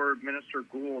for Minister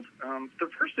Gould. The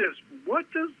first is, what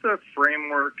does the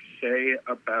framework say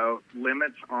about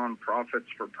limits on profits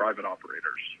for private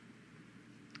operators?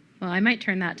 Well, I might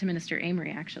turn that to Minister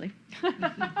Amery, actually.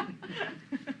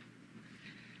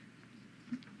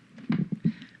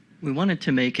 We wanted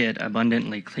to make it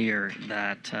abundantly clear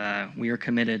that we are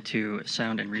committed to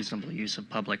sound and reasonable use of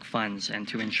public funds and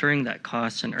to ensuring that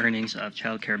costs and earnings of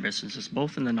childcare businesses,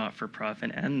 both in the not-for-profit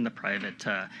and the private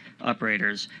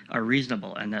operators, are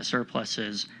reasonable, and that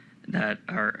surpluses that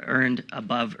are earned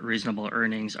above reasonable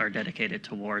earnings are dedicated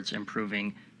towards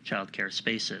improving childcare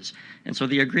spaces. And so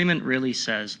the agreement really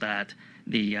says that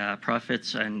the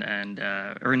profits and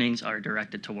earnings are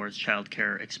directed towards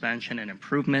childcare expansion and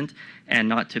improvement and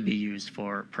not to be used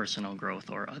for personal growth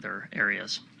or other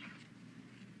areas.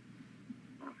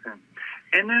 Okay.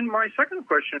 And then my second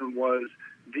question was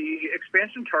the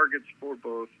expansion targets for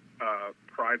both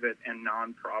private and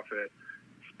nonprofit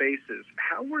spaces.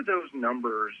 How were those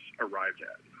numbers arrived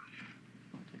at?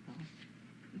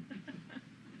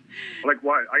 Like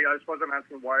why? I suppose I'm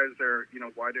asking why is there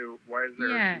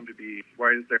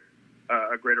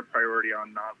a greater priority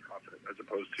on nonprofit as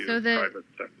opposed to private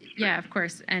sector? Yeah, of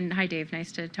course. And hi, Dave.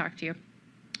 Nice to talk to you.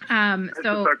 Nice to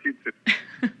talk to you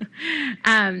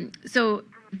too. So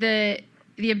the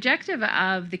objective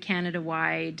of the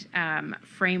Canada-wide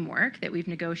framework that we've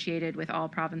negotiated with all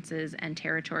provinces and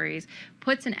territories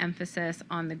puts an emphasis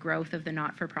on the growth of the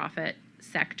not-for-profit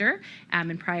sector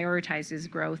and prioritizes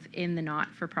growth in the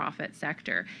not-for-profit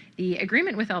sector. The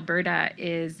agreement with Alberta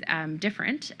is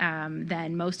different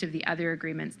than most of the other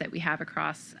agreements that we have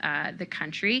across the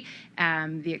country,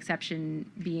 the exception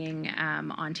being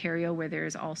Ontario, where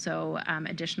there's also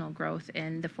additional growth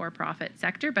in the for-profit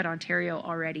sector, but Ontario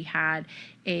already had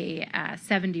a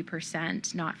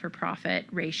 70% not-for-profit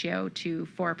ratio to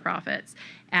for-profits,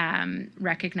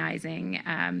 recognizing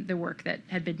the work that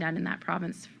had been done in that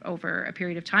province over a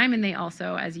period of time. And they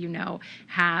also, as you know,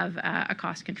 have a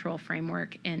cost control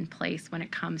framework in place when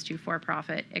it comes to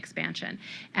for-profit expansion.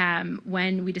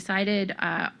 When we decided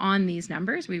on these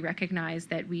numbers, we recognized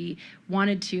that we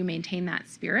wanted to maintain that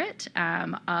spirit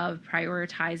of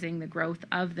prioritizing the growth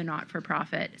of the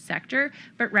not-for-profit sector,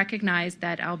 but recognized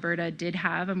that Alberta did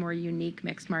have a more unique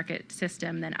mixed market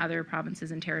system than other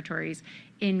provinces and territories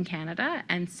in Canada.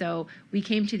 And so we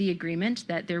came to the agreement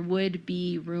that there would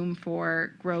be room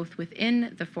for growth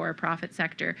within the for-profit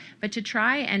sector, but to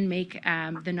try and make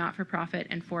the not-for-profit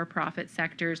and for-profit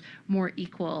sectors more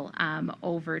equal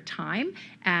over time.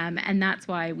 And that's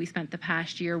why we spent the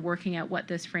past year working out what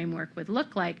this framework would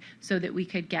look like so that we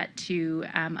could get to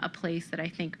a place that I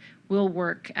think will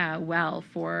work well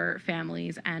for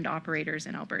families and operators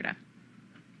in Alberta.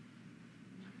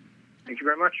 Thank you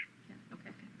very much.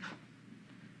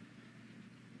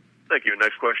 Thank you.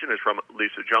 Next question is from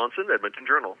Lisa Johnson, Edmonton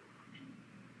Journal.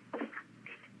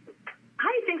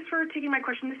 Hi, thanks for taking my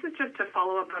question. This is just to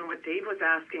follow up on what Dave was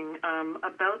asking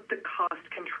about the cost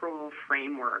control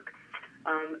framework.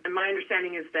 And my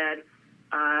understanding is that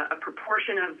a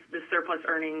proportion of the surplus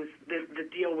earnings, the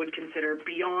deal would consider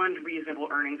beyond reasonable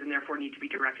earnings and therefore need to be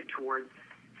directed towards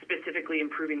specifically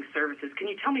improving services. Can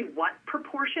you tell me what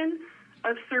proportion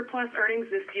of surplus earnings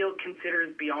this deal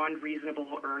considers beyond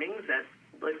reasonable earnings?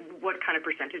 Like, what kind of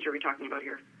percentage are we talking about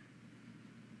here?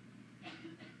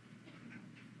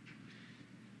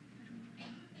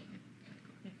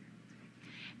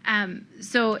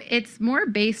 So it's more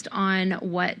based on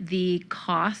what the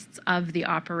costs of the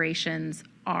operations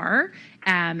are.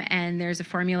 And there's a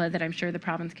formula that I'm sure the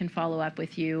province can follow up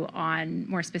with you on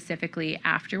more specifically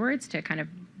afterwards to kind of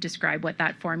describe what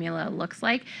that formula looks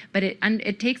like. But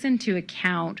it takes into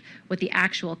account what the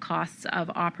actual costs of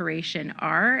operation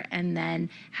are and then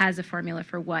has a formula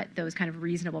for what those kind of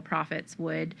reasonable profits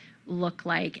would look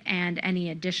like, and any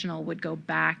additional would go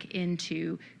back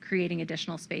into creating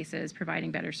additional spaces,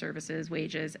 providing better services,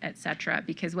 wages, etc.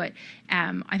 Because what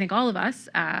I think all of us,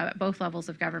 both levels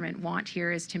of government, want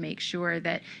here is to make sure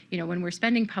that, you know, when we're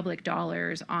spending public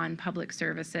dollars on public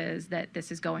services, that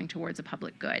this is going towards a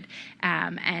public good,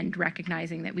 and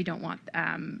recognizing that we don't want,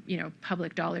 you know,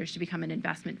 public dollars to become an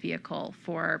investment vehicle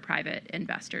for private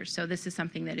investors. So this is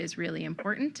something that is really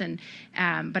important, and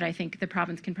but I think the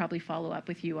province can probably follow up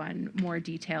with you on more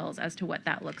details as to what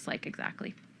that looks like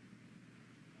exactly.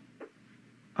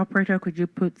 Operator, could you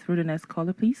put through the next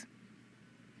caller, please?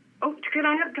 Oh, can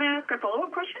I ask a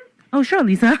follow-up question? Oh, sure,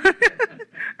 Lisa.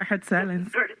 I heard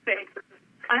silence. Sure, thanks.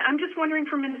 I'm just wondering,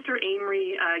 for Minister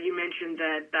Amery, you mentioned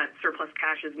that surplus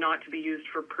cash is not to be used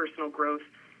for personal growth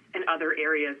and other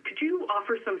areas. Could you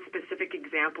offer some specific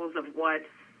examples of what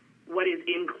is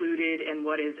included and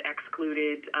what is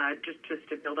excluded, just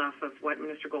to build off of what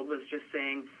Minister Gould was just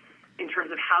saying, in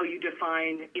terms of how you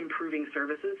define improving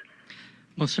services?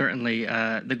 Well, certainly.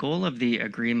 The goal of the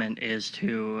agreement is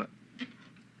to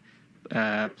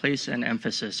place an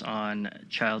emphasis on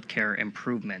childcare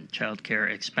improvement, childcare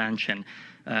expansion,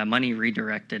 money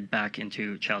redirected back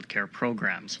into childcare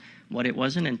programs. What it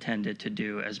wasn't intended to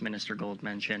do, as Minister Gould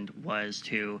mentioned, was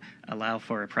to allow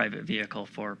for a private vehicle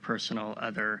for personal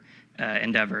other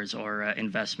endeavors or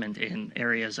investment in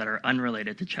areas that are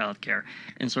unrelated to childcare.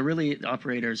 And so really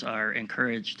operators are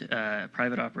encouraged,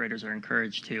 private operators are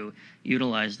encouraged to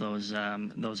utilize those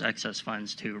excess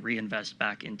funds to reinvest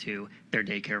back into their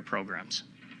daycare programs.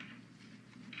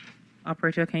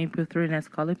 Operator, can you put through the next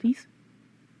caller, please?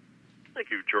 Thank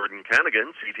you. Jordan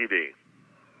Canagan, CTV.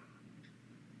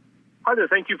 Hi there.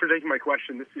 Thank you for taking my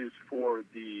question. This is for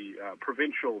the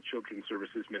Provincial Children's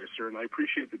Services Minister, and I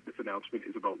appreciate that this announcement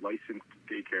is about licensed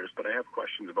daycares, but I have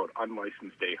questions about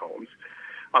unlicensed day homes.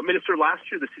 Minister, last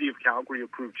year the City of Calgary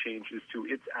approved changes to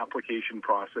its application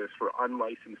process for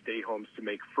unlicensed day homes to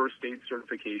make first aid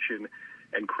certification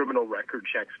and criminal record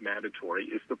checks mandatory.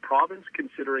 Is the province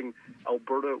considering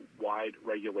Alberta-wide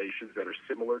regulations that are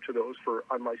similar to those for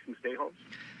unlicensed day homes?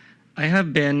 I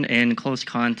have been in close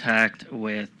contact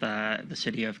with the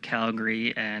City of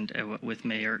Calgary and with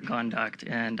Mayor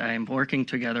Gondacht, and I am working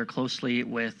together closely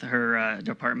with her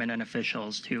department and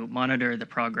officials to monitor the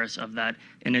progress of that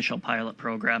initial pilot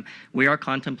program. We are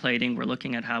contemplating, we're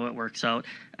looking at how it works out.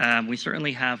 We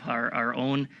certainly have our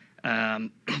own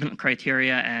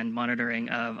criteria and monitoring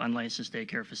of unlicensed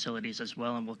daycare facilities as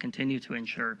well, and we'll continue to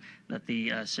ensure that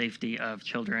the safety of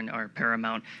children are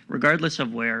paramount, regardless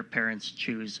of where parents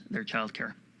choose their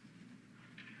childcare.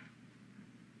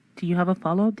 Do you have a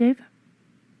follow-up, Dave?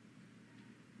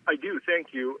 I do,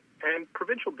 thank you. And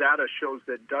provincial data shows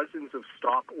that dozens of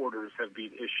stop orders have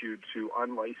been issued to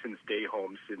unlicensed day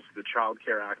homes since the Child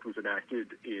Care Act was enacted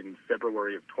in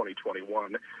February of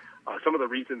 2021. Some of the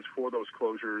reasons for those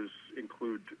closures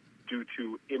include due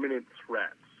to imminent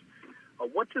threats.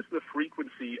 What does the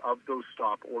frequency of those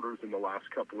stop orders in the last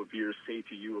couple of years say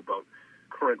to you about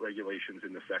current regulations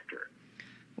in the sector?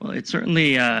 Well, it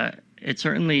certainly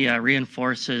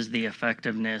reinforces the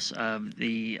effectiveness of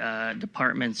the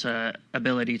department's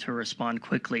ability to respond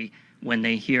quickly when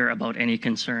they hear about any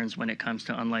concerns when it comes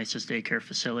to unlicensed daycare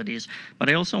facilities. But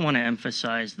I also want to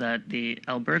emphasize that the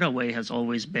Alberta way has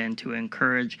always been to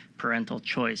encourage parental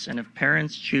choice. And if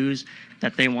parents choose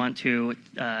that they want to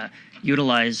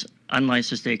utilize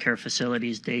unlicensed daycare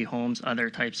facilities, day homes,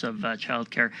 other types of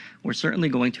childcare, we're certainly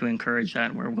going to encourage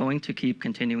that. We're going to keep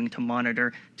continuing to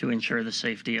monitor to ensure the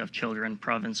safety of children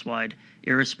province-wide,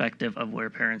 irrespective of where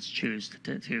parents choose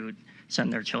to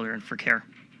send their children for care.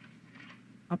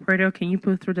 Operator, can you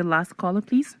put through the last caller,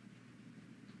 please?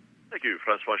 Thank you.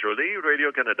 François Joly,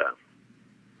 Radio Canada.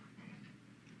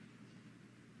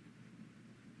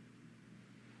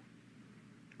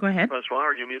 Go ahead. François,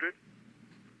 are you muted?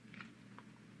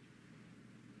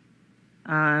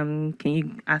 Can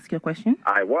you ask your question?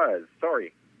 I was.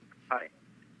 Sorry. Hi.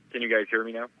 Can you guys hear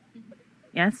me now?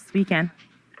 Yes, we can.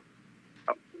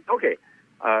 Oh, okay.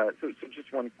 So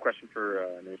just one question for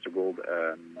Minister Gould.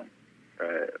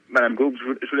 Madame Gould,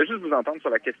 je voulais juste vous entendre sur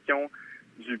la question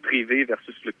du privé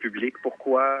versus le public.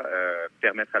 Pourquoi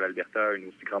permettre à l'Alberta une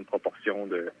aussi grande proportion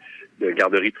de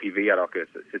garderies privées alors que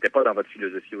ce n'était pas dans votre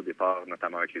philosophie au départ,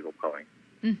 notamment avec les autres provinces?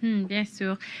 Bien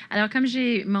sûr. Alors, comme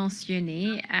j'ai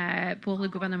mentionné, pour le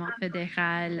gouvernement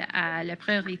fédéral, la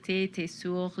priorité était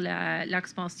sur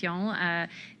l'expansion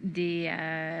des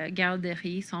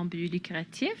garderies sans but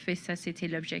lucratif, et ça, c'était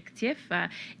l'objectif.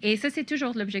 Et ça, c'est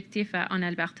toujours l'objectif en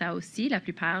Alberta aussi. La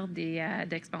plupart des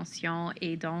expansions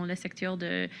est dans le secteur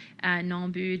de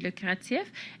non-but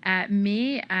lucratif.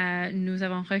 Mais nous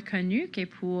avons reconnu que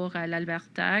pour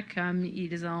l'Alberta, comme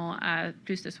ils ont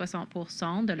plus de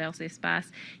 60% de leurs espaces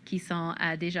qui sont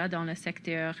déjà dans le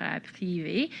secteur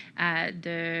privé,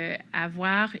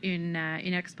 d'avoir une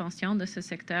expansion de ce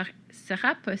secteur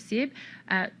sera possible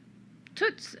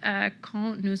tout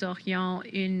quand nous aurions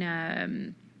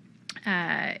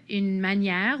une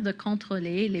manière de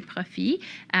contrôler les profits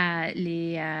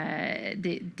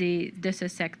de ce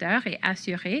secteur et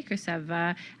assurer que ça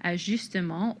va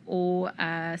justement aux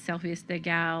services de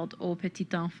garde, aux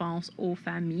petites enfances, aux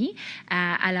familles.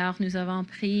 Alors, nous avons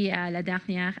pris la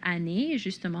dernière année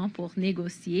justement pour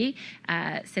négocier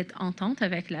cette entente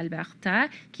avec l'Alberta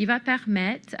qui va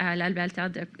permettre à l'Alberta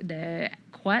de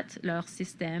croître leur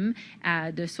système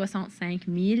de 65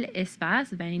 000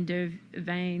 espaces, 22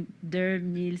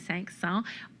 500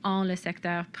 en le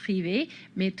secteur privé,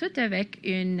 mais tout avec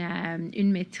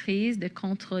une maîtrise de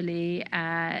contrôler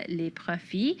les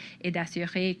profits et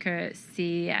d'assurer que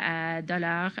ces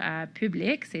dollars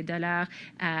publics, ces dollars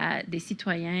des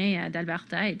citoyens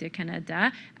d'Alberta et de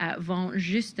Canada vont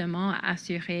justement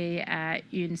assurer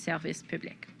un service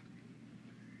public.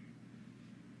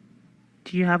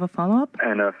 Do you have a follow-up?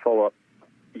 And a follow-up.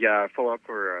 Yeah, follow-up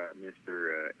for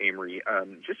Mr. Amery.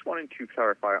 Just wanted to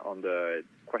clarify on the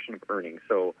question of earnings.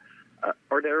 So,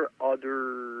 are there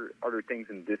other things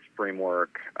in this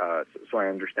framework? So I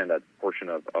understand that portion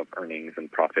of earnings and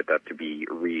profit have to be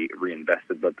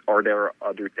reinvested, but are there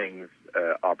other things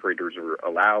operators are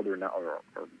allowed or not, or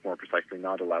more precisely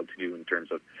not allowed to do in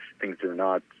terms of things they're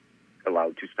not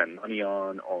allowed to spend money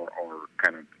on, or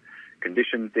kind of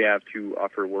conditions they have to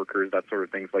offer workers, that sort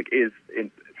of things? Like, is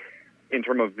in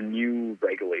terms of new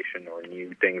regulation or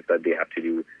new things that they have to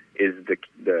do, is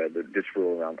this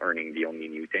rule around earning the only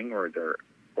new thing, or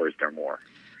is there more?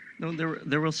 No,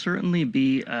 there will certainly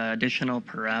be additional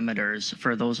parameters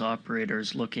for those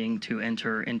operators looking to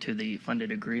enter into the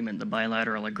funded agreement, the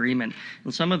bilateral agreement.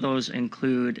 And some of those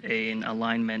include an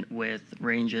alignment with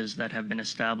ranges that have been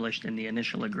established in the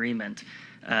initial agreement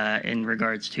in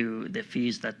regards to the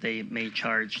fees that they may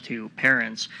charge to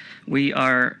parents. We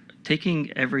are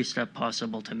taking every step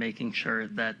possible to making sure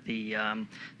that the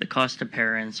cost to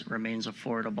parents remains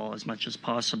affordable as much as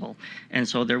possible. And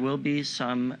so there will be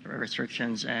some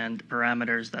restrictions and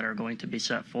parameters that are going to be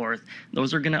set forth.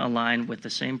 Those are going to align with the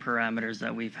same parameters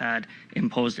that we've had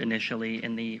imposed initially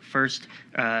in the first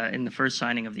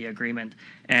signing of the agreement.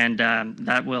 And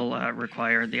that will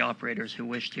require the operators who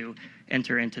wish to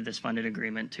enter into this funded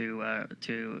agreement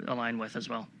to align with as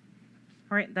well.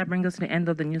 All right, that brings us to the end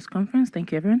of the news conference.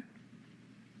 Thank you, everyone.